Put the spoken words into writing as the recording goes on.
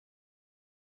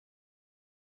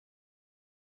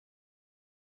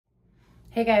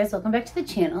Hey guys, welcome back to the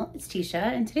channel. It's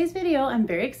Teesha. In today's video, I'm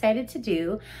very excited to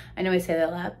do, I know I say that a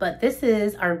lot, but this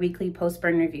is our weekly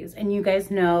post-burn reviews. And you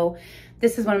guys know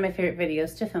this is one of my favorite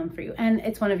videos to film for you, and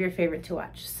it's one of your favorite to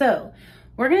watch. So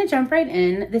we're gonna jump right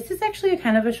in. This is actually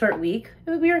kind of a short week.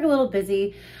 We were a little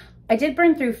busy. I did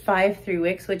burn through 5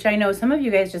 3-wicks, which I know some of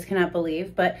you guys just cannot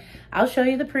believe, but I'll show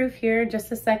you the proof here in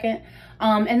just a second.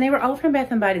 And they were all from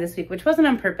Bath & Body this week, which wasn't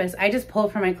on purpose. I just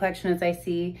pulled from my collection as I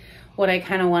see what I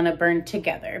kind of want to burn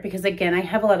together. Because again, I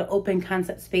have a lot of open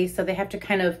concept space, so they have to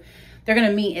they're going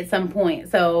to meet at some point.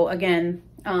 So again,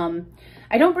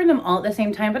 I don't burn them all at the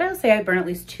same time, but I would say I burn at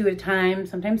least 2 at a time,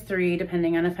 sometimes 3,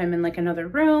 depending on if I'm in like another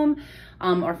room,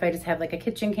 or if I just have like a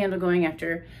kitchen candle going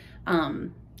after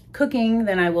cooking,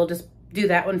 then I will just do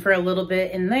that one for a little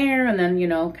bit in there and then, you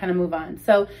know, kind of move on.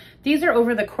 So these are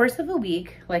over the course of a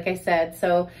week, like I said,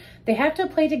 so they have to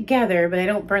play together, but I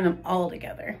don't burn them all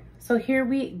together. So here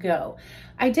we go.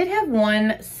 I did have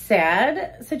one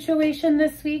sad situation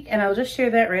this week, and I'll just share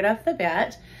that right off the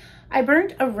bat. I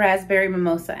burnt a raspberry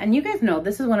mimosa, and you guys know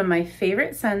this is one of my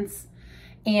favorite scents,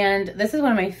 and this is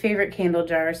one of my favorite candle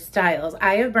jar styles.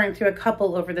 I have burnt through a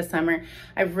couple over the summer.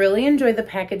 I really enjoyed the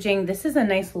packaging. This is a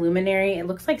nice luminary. It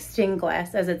looks like stained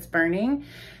glass as it's burning.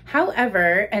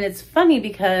 However, and it's funny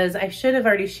because I should have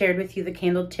already shared with you the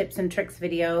candle tips and tricks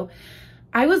video.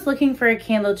 I was looking for a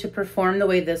candle to perform the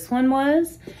way this one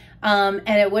was, and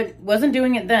it wasn't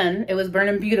doing it then. It was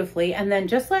burning beautifully. And then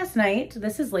just last night,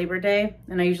 this is Labor Day,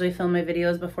 and I usually film my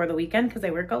videos before the weekend because I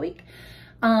work all week.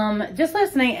 Just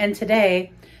last night and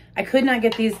today, I could not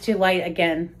get these to light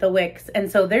again, the wicks. And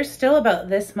so there's still about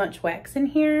this much wax in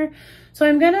here. So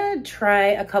I'm gonna try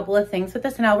a couple of things with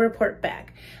this and I'll report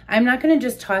back. I'm not gonna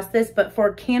just toss this, but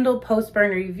for candle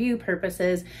post-burn review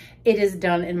purposes, it is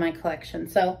done in my collection.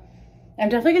 So I'm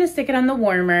definitely gonna stick it on the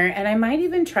warmer, and I might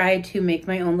even try to make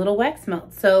my own little wax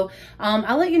melt. So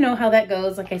I'll let you know how that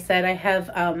goes. Like I said, I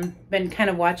have been kind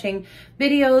of watching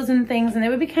videos and things, and it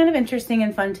would be kind of interesting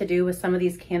and fun to do with some of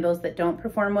these candles that don't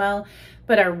perform well,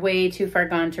 but are way too far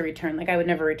gone to return. Like I would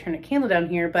never return a candle down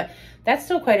here, but that's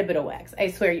still quite a bit of wax.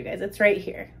 I swear you guys, it's right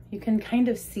here. You can kind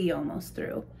of see almost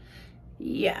through.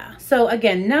 Yeah, so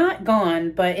again, not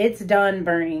gone, but it's done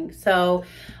burning. So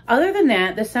other than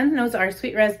that, the scent notes are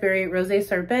sweet raspberry, rosé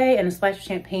sorbet, and a splash of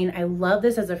champagne. I love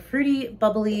this as a fruity,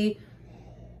 bubbly,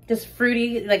 just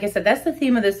fruity. Like I said, that's the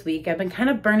theme of this week. I've been kind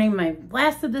of burning my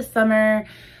last of the summer,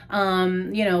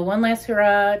 you know, one last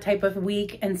hurrah type of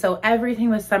week. And so everything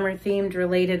was summer themed,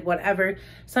 related, whatever.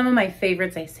 Some of my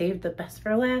favorites I saved the best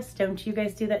for last. Don't you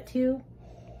guys do that too?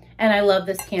 And I love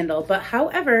this candle, but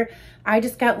however, I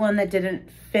just got one that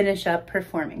didn't finish up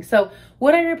performing. So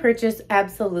would I repurchase?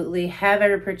 Absolutely. Have I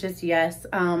repurchased? Yes.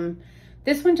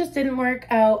 This one just didn't work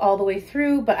out all the way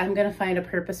through, but I'm gonna find a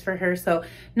purpose for her. So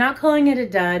not calling it a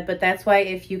dud, but that's why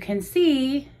if you can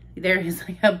see, there is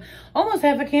like almost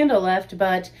half a candle left,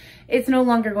 but it's no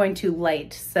longer going to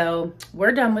light. So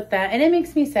we're done with that. And it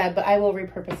makes me sad, but I will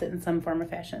repurpose it in some form or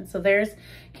fashion. So there's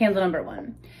candle number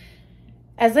 1.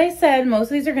 As I said, most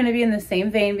of these are going to be in the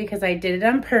same vein because I did it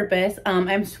on purpose.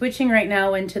 I'm switching right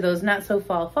now into those not so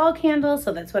fall candles,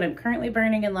 so that's what I'm currently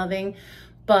burning and loving.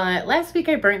 But last week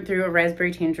I burnt through a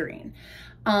raspberry tangerine.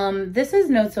 This is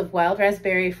notes of wild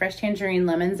raspberry, fresh tangerine,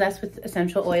 lemon zest with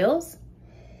essential oils.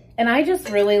 And I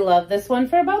just really love this one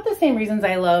for about the same reasons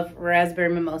I love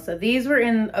raspberry mimosa. These were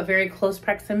in a very close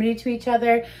proximity to each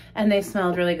other and they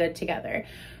smelled really good together.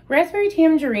 Raspberry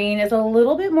tangerine is a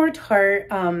little bit more tart.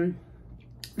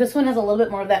 This one has a little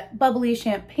bit more of that bubbly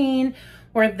champagne,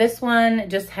 where this one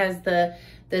just has the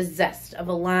zest of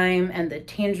a lime and the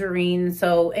tangerine.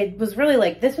 So it was really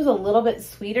like, this was a little bit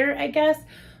sweeter, I guess,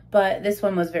 but this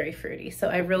one was very fruity. So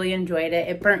I really enjoyed it.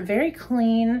 It burnt very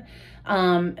clean,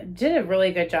 did a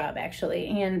really good job actually,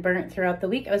 and burnt throughout the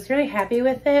week. I was really happy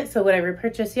with it. So would I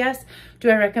repurchase? Yes. Do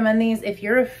I recommend these? If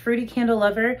you're a fruity candle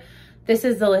lover, this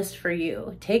is the list for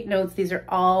you. Take notes. These are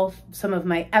all some of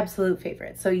my absolute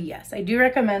favorites. So yes, I do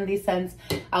recommend these scents.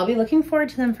 I'll be looking forward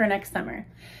to them for next summer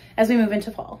as we move into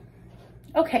fall.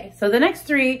 Okay, so the next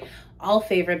 3, all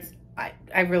favorites.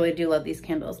 I really do love these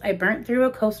candles. I burnt through a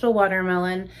coastal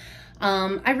watermelon.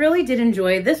 I really did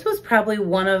enjoy, this was probably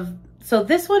one of, so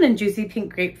this one and Juicy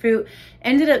Pink Grapefruit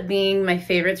ended up being my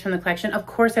favorites from the collection. Of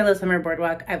course, I love Summer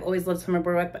Boardwalk. I've always loved Summer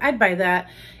Boardwalk, but I'd buy that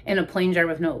in a plain jar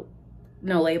with no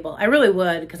label. I really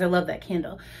would because I love that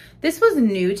candle. This was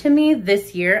new to me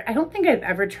this year. I don't think I've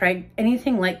ever tried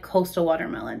anything like coastal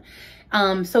watermelon.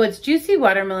 So it's juicy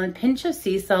watermelon, pinch of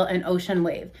sea salt, and ocean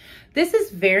wave. This is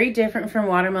very different from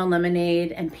watermelon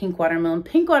lemonade and pink watermelon.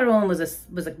 Pink watermelon was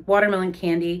a watermelon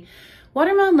candy.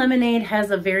 Watermelon lemonade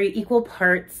has a very equal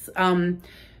parts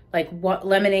like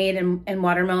lemonade and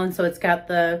watermelon. So it's got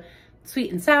the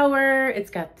sweet and sour, it's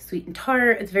got the sweet and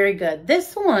tart. It's very good.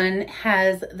 This one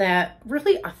has that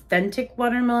really authentic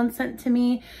watermelon scent to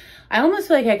me. I almost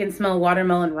feel like I can smell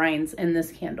watermelon rinds in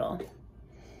this candle.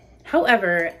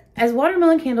 However, as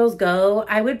watermelon candles go,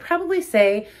 I would probably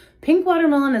say pink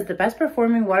watermelon is the best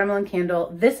performing watermelon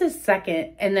candle. This is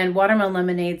second, and then watermelon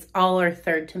lemonades all are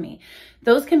third to me.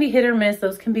 Those can be hit or miss,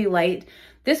 those can be light.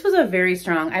 This was a very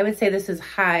strong, I would say this is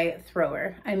high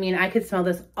thrower. I mean, I could smell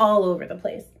this all over the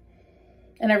place.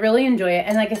 And I really enjoy it.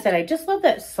 And like I said, I just love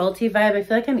that salty vibe. I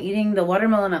feel like I'm eating the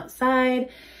watermelon outside.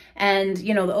 And,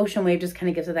 you know, the ocean wave just kind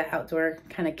of gives it that outdoor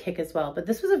kind of kick as well. But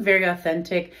this was a very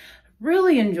authentic,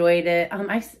 really enjoyed it.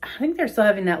 I think they're still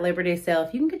having that Labor Day sale.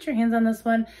 If you can get your hands on this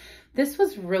one, this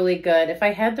was really good. If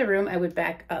I had the room, I would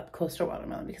back up Coastal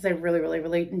Watermelon because I really, really,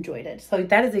 really enjoyed it. So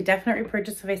that is a definite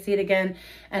repurchase if I see it again,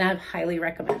 and I highly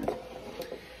recommend.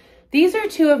 These are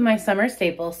two of my summer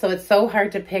staples, so it's so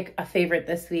hard to pick a favorite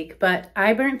this week, but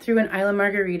I burnt through an Island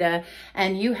Margarita,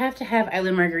 and you have to have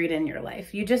Island Margarita in your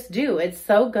life. You just do. It's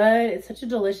so good. It's such a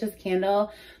delicious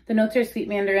candle. The notes are sweet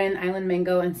mandarin, island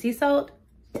mango, and sea salt.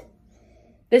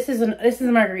 This is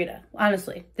a margarita,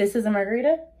 honestly. This is a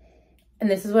margarita. And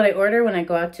this is what I order when I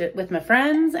go out with my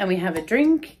friends and we have a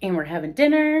drink and we're having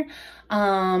dinner.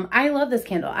 I love this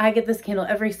candle. I get this candle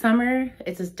every summer.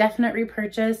 It's a definite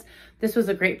repurchase. This was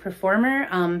a great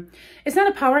performer. It's not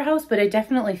a powerhouse, but I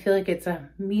definitely feel like it's a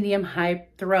medium high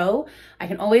throw. I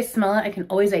can always smell it. I can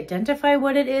always identify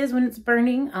what it is when it's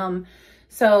burning.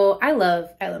 So I love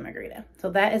Island Margarita.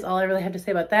 So that is all I really have to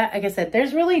say about that. Like I said,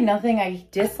 there's really nothing I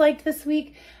disliked this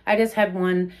week. I just had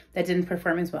one that didn't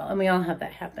perform as well, and we all have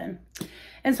that happen.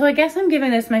 And so I guess I'm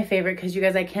giving this my favorite because you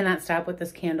guys, I cannot stop with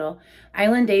this candle.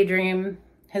 Island Daydream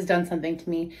has done something to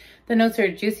me. The notes are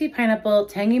juicy pineapple,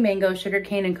 tangy mango,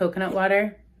 sugarcane, and coconut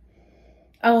water.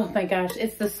 Oh my gosh,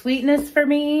 it's the sweetness for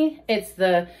me. It's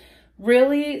the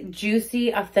really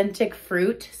juicy, authentic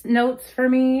fruit notes for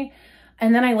me.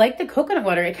 And then I like the coconut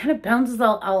water. It kind of bounces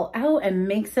all out and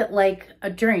makes it like a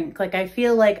drink. Like I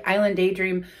feel like Island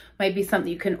Daydream might be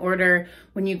something you can order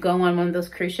when you go on one of those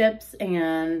cruise ships.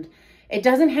 And it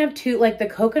doesn't have too, like the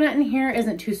coconut in here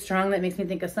isn't too strong that makes me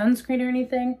think of sunscreen or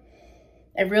anything.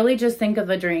 I really just think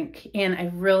of a drink and I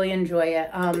really enjoy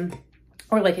it.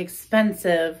 Or like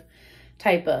expensive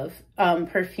type of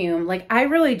perfume. Like I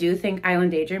really do think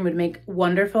Island Daydream would make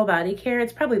wonderful body care.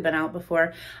 It's probably been out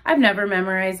before. I've never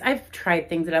memorized. I've tried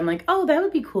things that I'm like, oh, that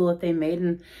would be cool if they made,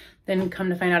 and then come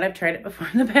to find out I've tried it before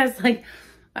in the past. Like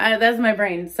that's my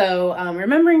brain. So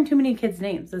remembering too many kids'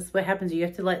 names, this is what happens. You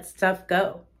have to let stuff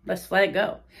go. Let's let it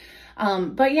go.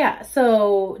 But yeah,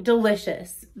 so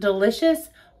delicious,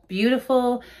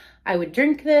 beautiful. I would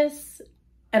drink this,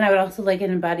 and I would also like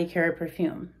it in body care or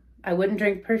perfume. I wouldn't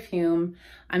drink perfume.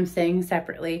 I'm saying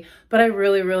separately, but I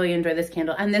really, really enjoy this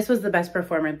candle. And this was the best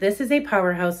performer. This is a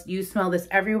powerhouse. You smell this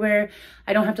everywhere.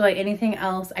 I don't have to light anything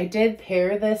else. I did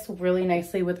pair this really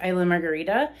nicely with Island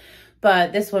Margarita,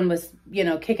 but this one was, you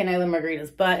know, kicking Island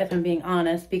Margarita's butt, if I'm being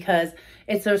honest, because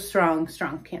it's a strong,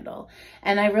 strong candle.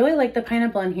 And I really like the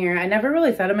pineapple in here. I never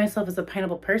really thought of myself as a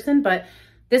pineapple person, but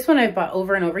this one I've bought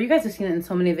over and over. You guys have seen it in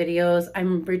so many videos.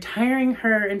 I'm retiring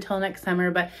her until next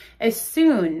summer, but as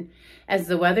soon as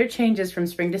the weather changes from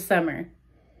spring to summer,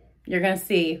 you're gonna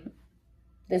see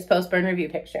this post-burn review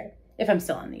picture, if I'm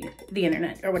still on the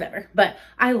internet or whatever. But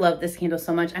I love this candle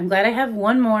so much. I'm glad I have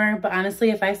one more, but honestly,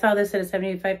 if I saw this at a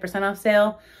 75% off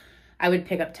sale, I would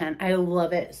pick up 10. I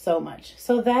love it so much.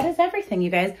 So that is everything, you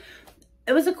guys.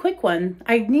 It was a quick one.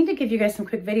 I need to give you guys some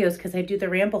quick videos because I do the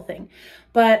ramble thing.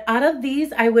 But out of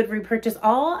these, I would repurchase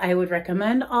all. I would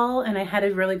recommend all. And I had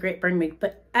a really great burn week.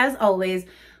 But as always,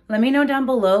 let me know down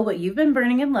below what you've been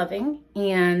burning and loving.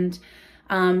 And,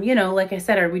 you know, like I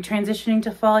said, are we transitioning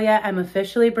to fall yet? I'm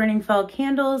officially burning fall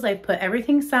candles. I've put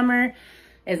everything summer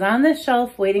is on this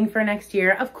shelf waiting for next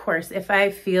year. Of course, if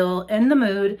I feel in the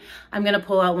mood, I'm going to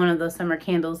pull out one of those summer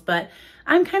candles. But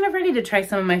I'm kind of ready to try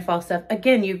some of my fall stuff.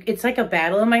 Again, it's like a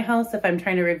battle in my house if I'm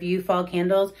trying to review fall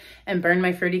candles and burn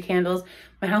my fruity candles.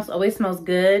 My house always smells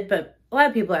good, but a lot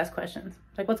of people ask questions.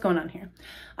 Like, what's going on here?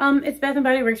 It's Bath &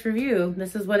 Body Works review.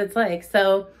 This is what it's like.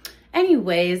 So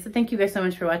anyways, thank you guys so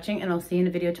much for watching, and I'll see you in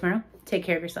a video tomorrow. Take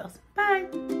care of yourselves.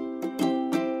 Bye.